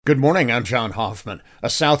Good morning, I'm John Hoffman. A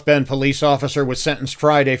South Bend police officer was sentenced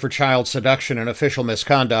Friday for child seduction and official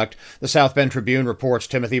misconduct. The South Bend Tribune reports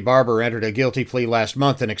Timothy Barber entered a guilty plea last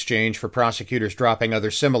month in exchange for prosecutors dropping other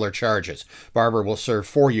similar charges. Barber will serve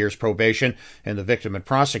 4 years probation, and the victim and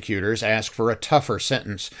prosecutors ask for a tougher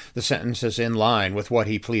sentence. The sentence is in line with what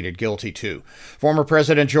he pleaded guilty to. Former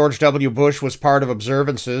President George W. Bush was part of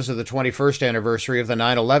observances of the 21st anniversary of the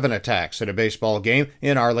 9/11 attacks at a baseball game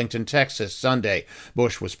in Arlington, Texas, Sunday.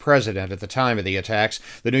 Bush was president at the time of the attacks.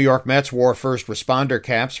 The New York Mets wore first responder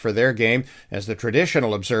caps for their game as the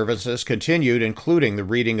traditional observances continued, including the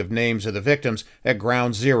reading of names of the victims at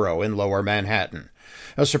Ground Zero in Lower Manhattan.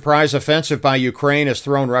 A surprise offensive by Ukraine has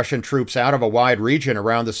thrown Russian troops out of a wide region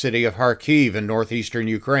around the city of Kharkiv in northeastern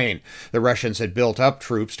Ukraine. The Russians had built up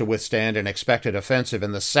troops to withstand an expected offensive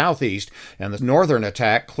in the southeast, and the northern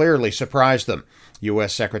attack clearly surprised them.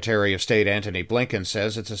 U.S. Secretary of State Antony Blinken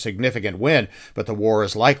says it's a significant win, but the war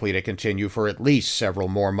is likely to continue for at least several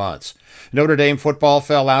more months. Notre Dame football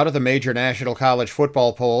fell out of the major national college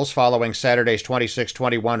football polls following Saturday's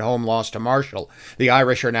 26-21 home loss to Marshall. The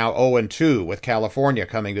Irish are now 0-2, with California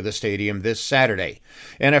coming to the stadium this Saturday.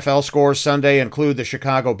 NFL scores Sunday include the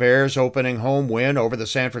Chicago Bears opening home win over the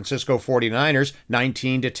San Francisco 49ers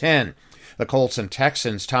 19-10. The Colts and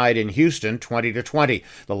Texans tied in Houston 20-20.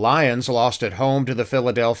 The Lions lost at home to the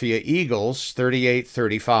Philadelphia Eagles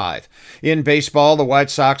 38-35. In baseball, the White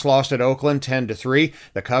Sox lost at Oakland 10-3.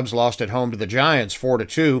 The Cubs lost at home to the Giants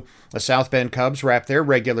 4-2. The South Bend Cubs wrapped their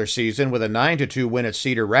regular season with a 9-2 win at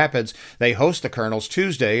Cedar Rapids. They host the Colonels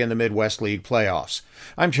Tuesday in the Midwest League playoffs.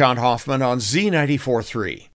 I'm John Hoffman on Z94.3.